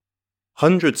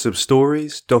Hundreds of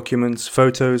stories, documents,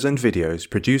 photos and videos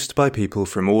produced by people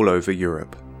from all over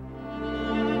Europe.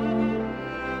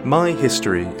 My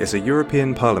History is a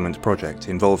European Parliament project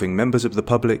involving members of the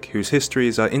public whose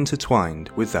histories are intertwined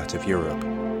with that of Europe.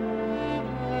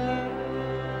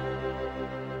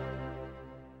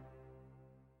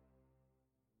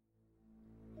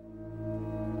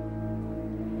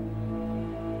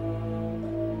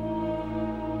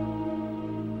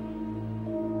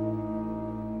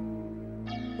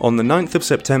 On the 9th of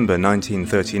September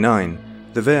 1939,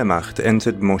 the Wehrmacht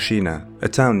entered Mosina, a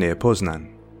town near Poznań.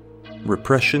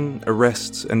 Repression,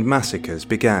 arrests and massacres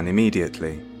began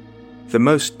immediately. The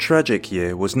most tragic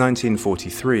year was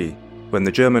 1943, when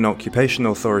the German occupation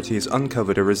authorities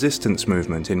uncovered a resistance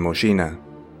movement in Mosina.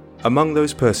 Among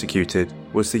those persecuted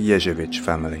was the Jeżewicz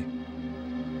family.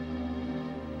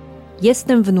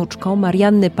 Jestem wnuczką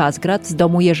Marianny Pazgrat z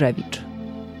domu Jeżewicz.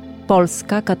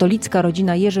 Polska, katolicka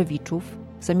rodzina Jeżewiczów,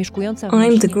 zamieszkująca w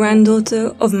I'm the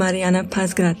granddaughter of Marianna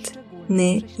Pazgrat,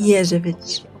 née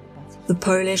Jeżewicz. The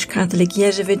Polish Catholic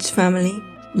Jeżewicz family,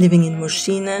 living in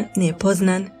Mosina near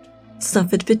Poznań,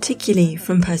 suffered particularly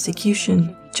from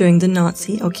persecution during the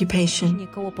Nazi occupation.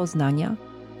 Koło Poznania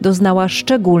doznała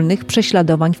szczególnych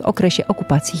prześladowań w okresie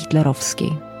okupacji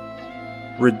hitlerowskiej.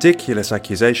 Ridiculous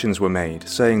accusations were made,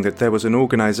 saying that there was an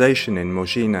organization in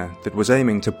Mosina that was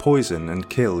aiming to poison and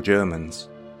kill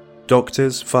Germans.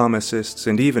 Doctors, pharmacists,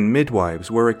 and even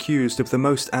midwives were accused of the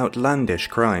most outlandish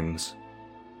crimes.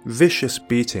 Vicious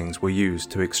beatings were used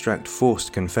to extract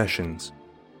forced confessions.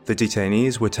 The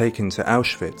detainees were taken to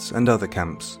Auschwitz and other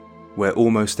camps, where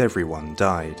almost everyone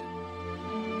died.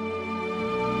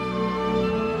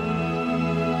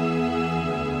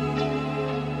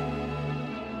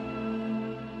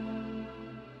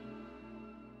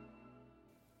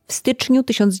 W styczniu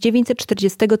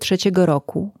 1943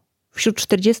 roku wśród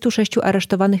 46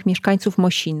 aresztowanych mieszkańców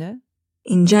Mosiny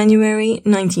In January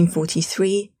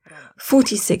 1943,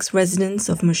 46 residents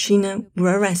of Mosina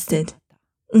were arrested,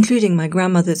 including my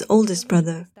grandmother's oldest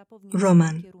brother,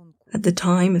 Roman. At the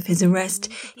time of his arrest,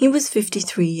 he was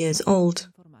 53 years old.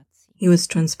 He was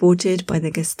transported by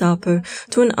the Gestapo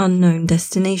to an unknown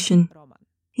destination.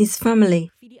 His family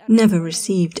never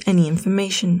received any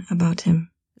information about him.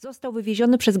 Został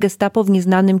wywieziony przez Gestapo w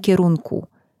nieznanym kierunku.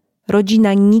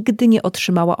 Rodzina nigdy nie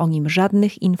otrzymała o nim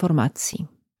żadnych informacji.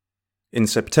 In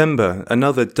September,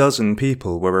 another dozen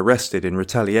people were arrested in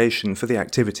retaliation for the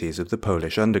activities of the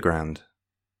Polish underground.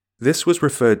 This was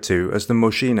referred to as the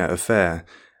Mosina affair,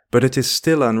 but it is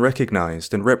still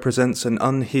unrecognized and represents an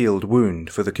unhealed wound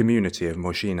for the community of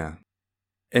Mosina.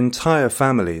 Entire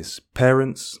families,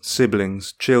 parents,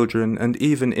 siblings, children, and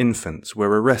even infants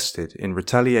were arrested in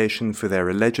retaliation for their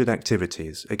alleged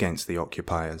activities against the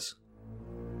occupiers.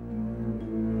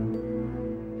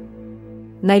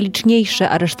 Najliczniejsze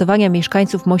aresztowania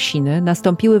mieszkańców Mosiny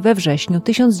nastąpiły we wrześniu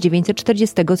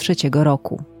 1943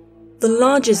 roku. The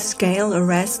largest scale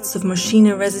arrests of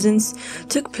Mosina residents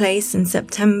took place in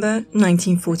September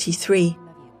 1943.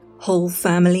 Whole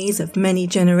families of many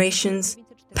generations,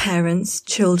 parents,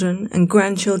 children and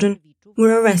grandchildren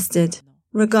were arrested,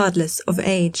 regardless of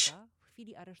age.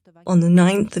 On the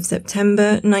 9th of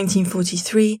September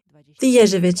 1943, the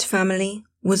Jeżewicz family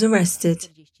was arrested.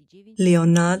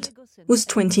 Leonard was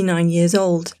 29 years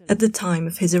old at the time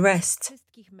of his arrest.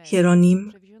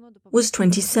 Hieronim was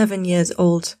 27 years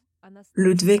old.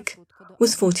 Ludwig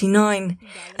was 49,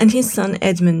 and his son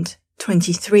Edmund,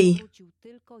 23.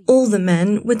 All the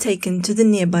men were taken to the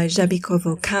nearby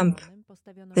Żabikowo camp,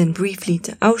 then briefly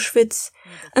to Auschwitz,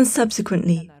 and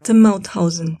subsequently to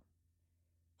Mauthausen.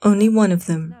 Only one of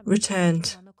them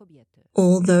returned.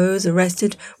 All those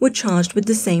arrested were charged with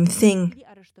the same thing,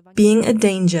 being a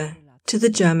danger to the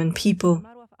German people.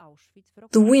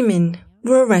 The women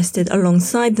were arrested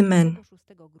alongside the men.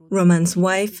 Roman's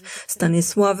wife,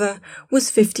 Stanisława, was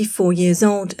 54 years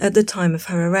old at the time of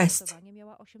her arrest.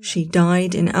 She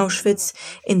died in Auschwitz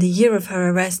in the year of her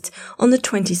arrest on the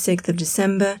 26th of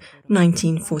December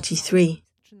 1943.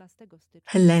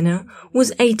 Helena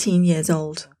was 18 years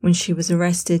old when she was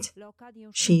arrested.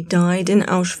 She died in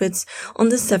Auschwitz on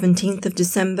the 17th of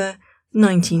December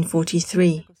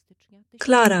 1943.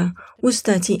 Klara was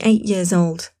 38 years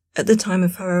old at the time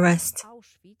of her arrest.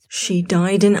 She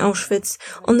died in Auschwitz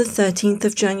on the 13th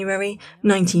of January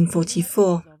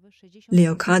 1944.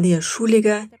 Leokadia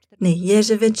Szuliga, née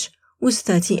Jeżewicz, was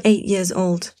 38 years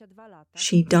old.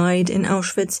 She died in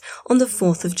Auschwitz on the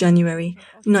 4th of January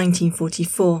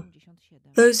 1944.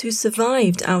 Those who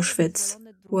survived Auschwitz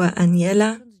were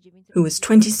Aniela, who was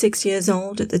 26 years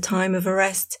old at the time of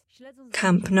arrest,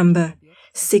 camp number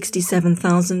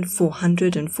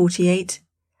 67,448,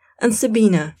 and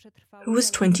Sabina, who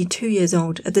was 22 years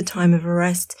old at the time of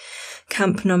arrest,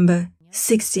 camp number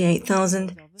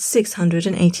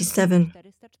 68,687.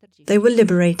 They were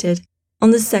liberated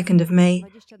on the 2nd of May,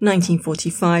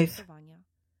 1945.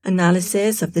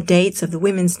 Analysis of the dates of the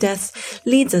women's deaths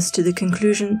leads us to the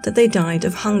conclusion that they died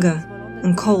of hunger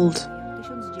and cold.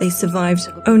 They survived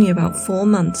only about 4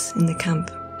 months in the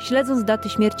camp. Śledząc daty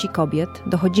śmierci kobiet,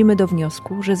 dochodzimy do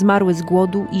wniosku, że zmarły z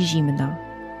głodu i zimna.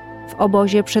 W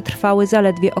obozie przetrwały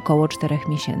zaledwie około 4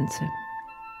 miesięcy.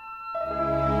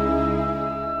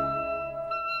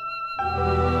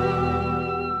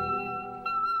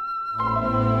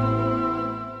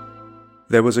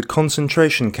 There was a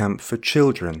concentration camp for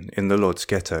children in the Lodz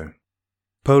ghetto.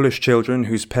 Polish children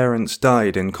whose parents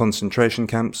died in concentration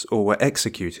camps or were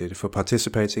executed for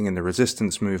participating in the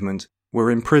resistance movement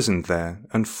were imprisoned there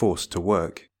and forced to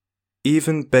work.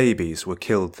 Even babies were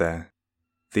killed there.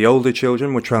 The older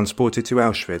children were transported to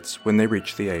Auschwitz when they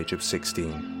reached the age of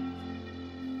 16.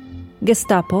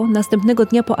 Gestapo następnego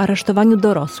dnia po aresztowaniu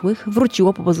dorosłych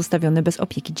wróciło po pozostawione bez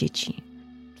opieki dzieci.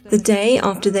 The day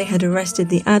after they had arrested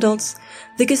the adults,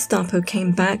 the Gestapo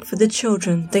came back for the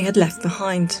children they had left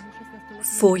behind.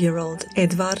 4-year-old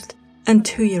Edward and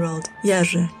 2-year-old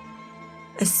Jerzy.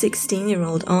 A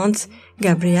 16-year-old aunt,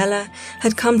 Gabriela,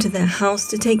 had come to their house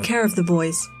to take care of the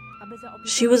boys.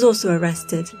 She was also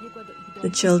arrested. The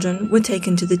children were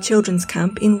taken to the children's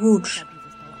camp in Łódź.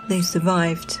 They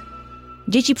survived.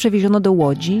 Dzieci przewieziono do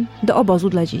Łodzi, do obozu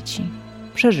dla dzieci.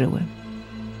 Przeżyły.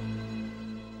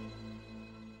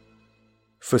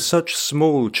 For such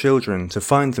small children to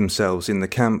find themselves in the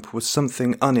camp was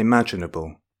something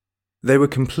unimaginable. They were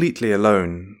completely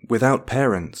alone, without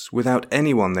parents, without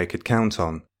anyone they could count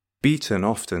on, beaten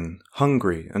often,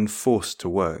 hungry and forced to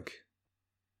work.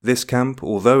 This camp,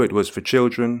 although it was for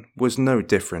children, was no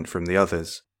different from the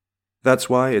others. That's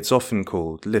why it's often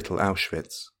called Little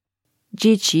Auschwitz.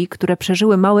 Dzieci, które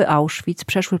przeżyły mały Auschwitz,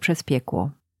 przeszły przez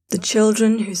piekło. The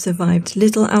children who survived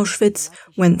Little Auschwitz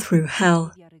went through hell.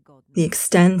 The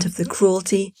extent of the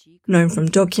cruelty, known from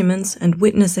documents and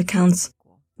witness accounts,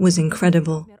 was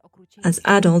incredible. As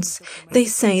adults, they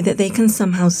say that they can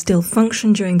somehow still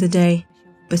function during the day,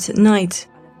 but at night,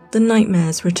 the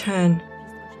nightmares return.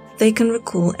 They can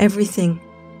recall everything,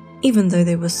 even though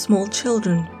they were small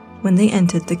children when they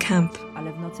entered the camp.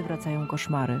 Ale w nocy wracają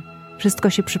koszmary. Wszystko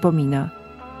się przypomina,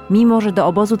 mimo że do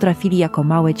obozu trafili jako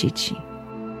małe dzieci.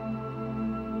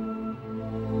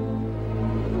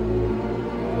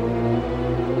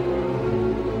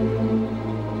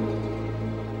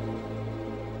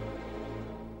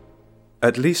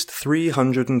 At least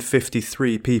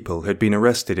 353 people had been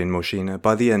arrested in Mosina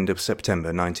by the end of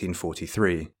September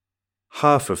 1943.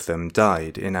 Half of them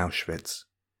died in Auschwitz.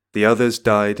 The others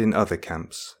died in other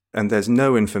camps, and there's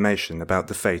no information about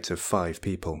the fate of 5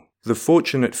 people. The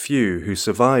fortunate few who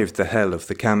survived the hell of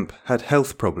the camp had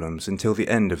health problems until the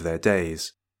end of their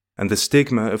days, and the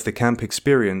stigma of the camp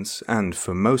experience and,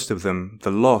 for most of them,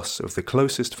 the loss of the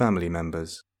closest family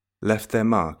members left their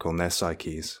mark on their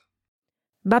psyches.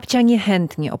 Babcia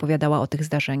niechętnie opowiadała o tych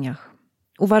zdarzeniach.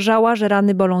 Uważała, że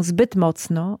rany bolą zbyt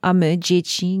mocno, a my,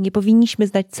 dzieci, nie powinniśmy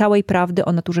znać całej prawdy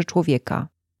o naturze człowieka.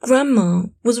 Grandma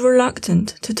was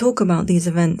reluctant to talk about these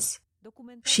events.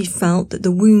 She felt that the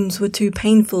wounds were too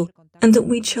painful and that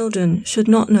we children should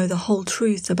not know the whole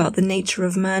truth about the nature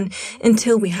of man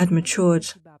until we had matured.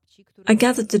 I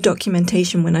gathered the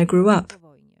documentation when I grew up,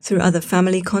 through other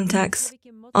family contacts,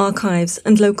 archives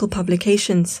and local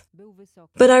publications.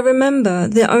 But I remember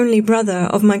the only brother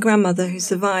of my grandmother who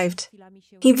survived.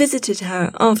 He visited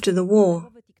her after the war.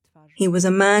 He was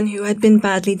a man who had been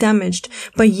badly damaged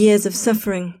by years of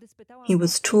suffering. He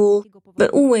was tall,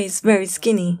 but always very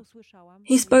skinny.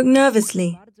 He spoke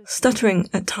nervously, stuttering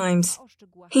at times.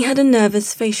 He had a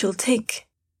nervous facial tic.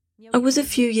 I was a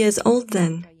few years old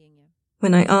then.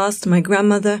 When I asked my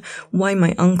grandmother why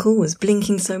my uncle was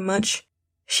blinking so much,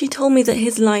 she told me that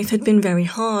his life had been very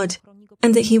hard,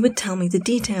 and that he would tell me the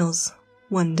details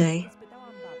one day.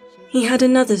 He had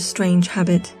another strange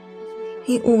habit.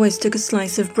 He always took a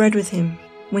slice of bread with him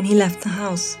when he left the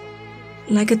house,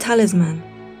 like a talisman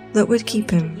that would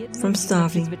keep him from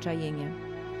starving.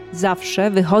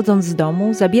 Zawsze, wychodząc z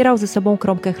domu, zabierał ze sobą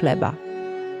kromkę chleba.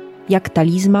 Jak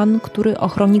talizman, który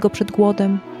ochroni go przed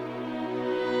głodem.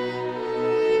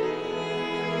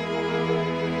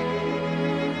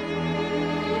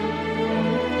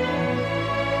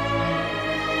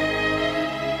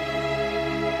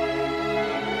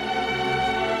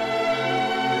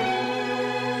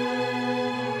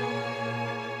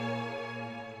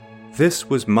 This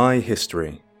was My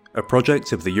History, a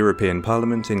project of the European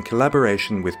Parliament in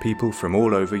collaboration with people from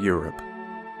all over Europe.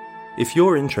 If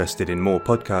you're interested in more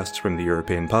podcasts from the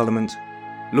European Parliament,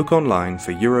 look online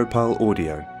for Europal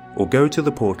Audio or go to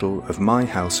the portal of My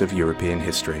House of European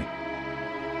History.